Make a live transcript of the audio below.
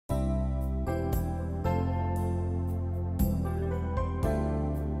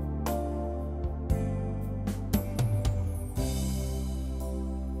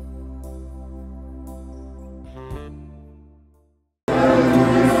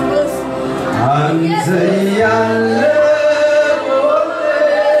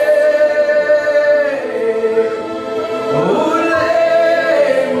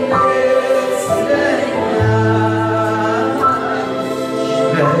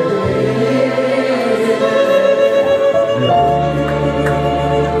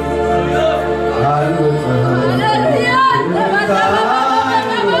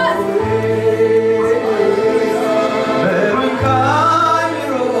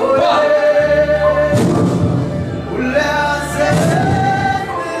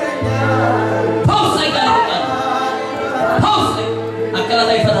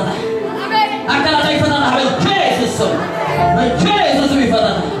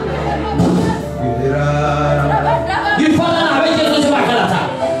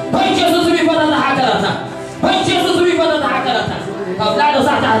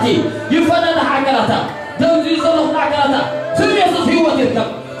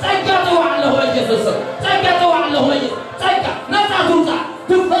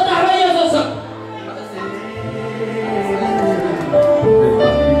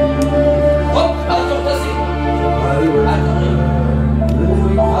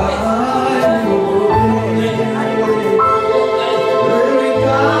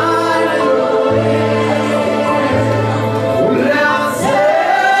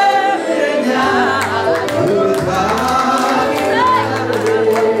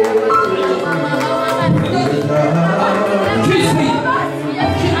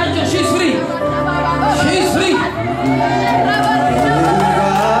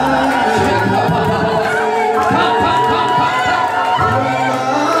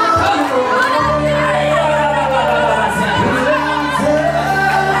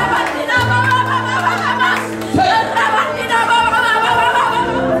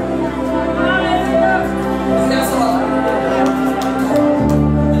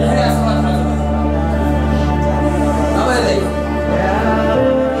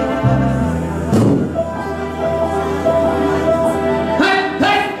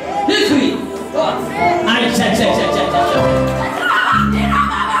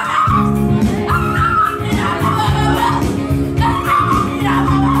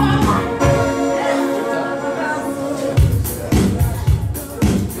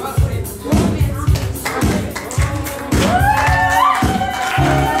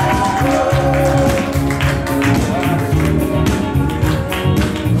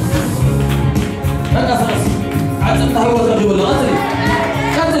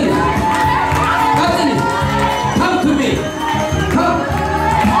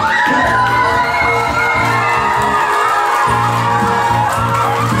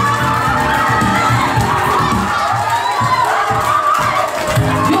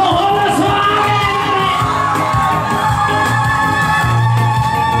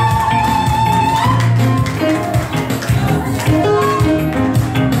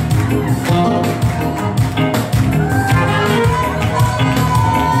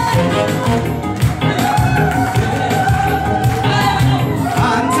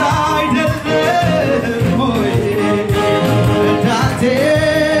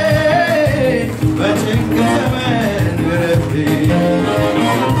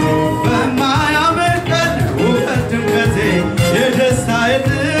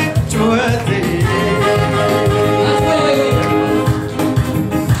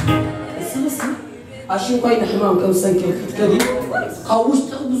شوي حمام كم سنكل كذي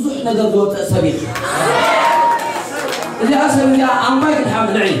قوست بزح نقدر دوت أسابيع اللي أسمع يا عمي الحمد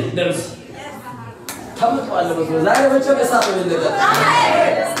لله درس كم تقول له بس زايد بتشوف إسحاق من ده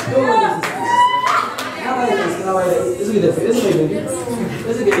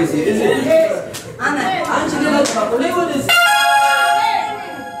أنا شو لا تقول لي ودي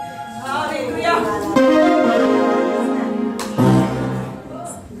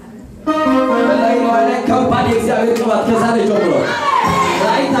كمباني إكسيا يطلع كذا لجبرو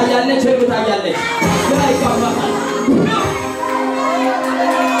راي تايالله شيء تايالله راي كم أنا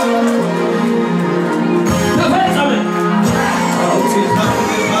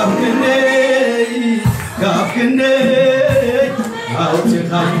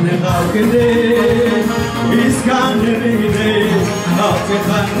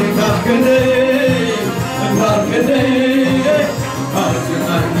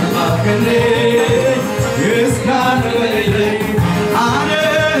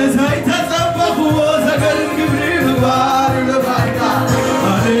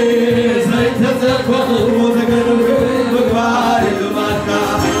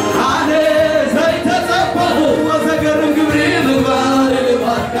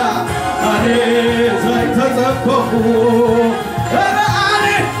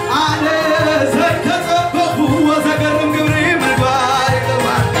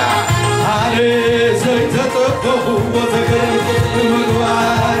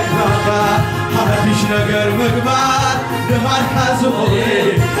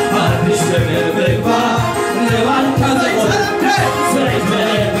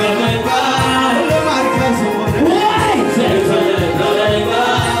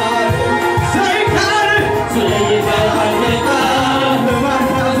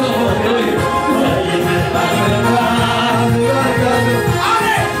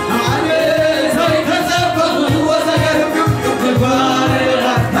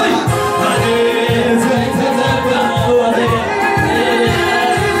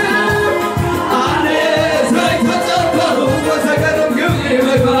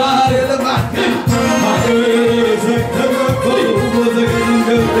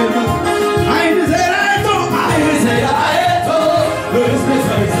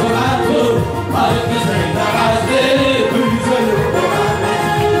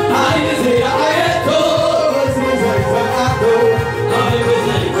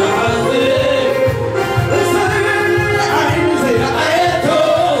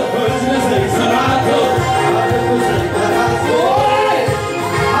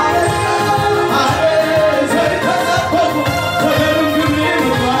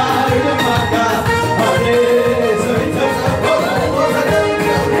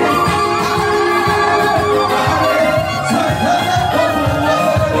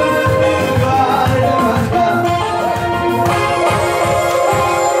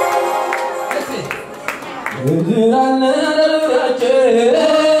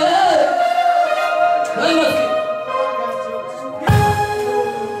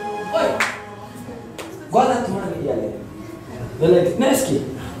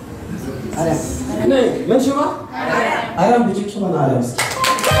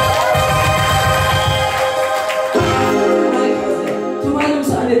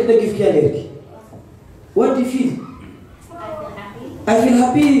What do you feel? I feel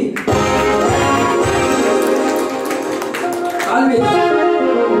happy.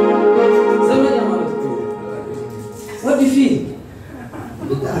 What do you feel?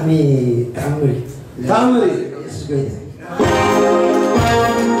 Tamari. It's good.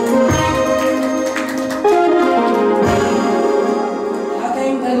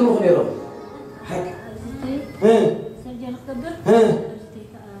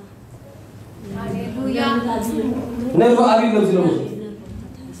 نرفع أبي نفسه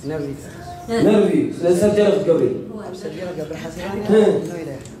نرفي سجلت قبري سجلت قبر حسيان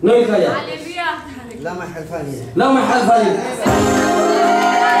نويل كايا لا ما حلفاني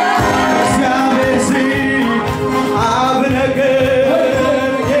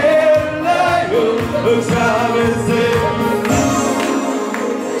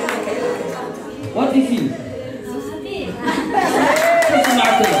What do you feel?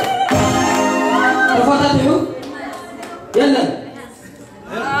 تفضلوا يلا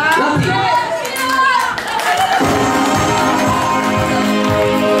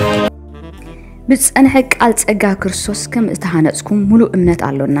بتصنح قال ጸጋ ክርስቶስ ከም እተሃነጽኩም ሙሉ እምነት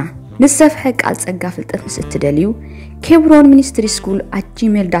አለና ንሰፍሕ ቃል ጸጋ ፍልጠት ምስትደልዩ ኬብሮን ሚኒስትሪ ስኩል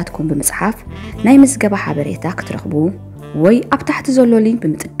 @gmail.com በመጽሐፍ ናይ ምዝገባ ሓበሬታ ክትረኽቡ ወይ ኣብ ታሕቲ ዘሎ ሊንክ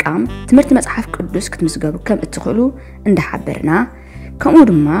ብምጥቃም ትምህርት መጽሐፍ ቅዱስ ክትምዝገቡ ከም እትኽእሉ እንደሓበርና ከምኡ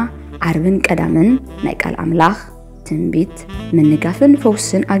ድማ ዓርብን ቀዳምን ናይ ቃል ኣምላኽ ትንቢት ምንጋፍን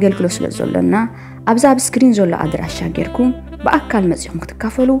ፈውስን ኣገልግሎት ስለዘሎና ኣብዛ ኣብ ስክሪን ዘሎ ኣድራሻ ጌርኩም በአካል መጽሔም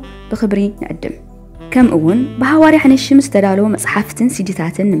ክትካፈሉ በኽብሪ ንዕድም ከምኡውን በሐዋርያ ሐነሽም ዝተዳለወ መጽሐፍትን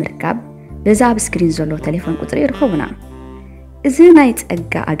ሲዲታትን ንምርካብ በዛ ኣብ ስክሪን ዘሎ ቴሌፎን ቁጥሪ ይርከቡና እዚ ናይ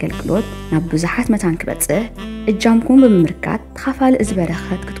ጸጋ ኣገልግሎት ናብ ብዙሓት መታን ክበጽሕ እጃምኩም ብምርካት ተኻፋሊ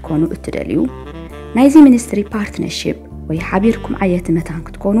ዝበረኸት ክትኮኑ እትደልዩ ናይዚ ሚኒስትሪ ፓርትነርሺፕ ወይ ሓቢርኩም ዓየት መታን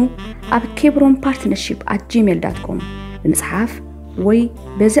ክትኮኑ ኣብ kebronpartnership@gmail.com ብምጽሓፍ ወይ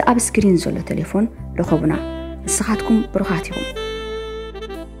በዚ ኣብ ስክሪን ዘሎ ቴሌፎን ረኸቡና ንስኻትኩም ብሩኻት ይኹም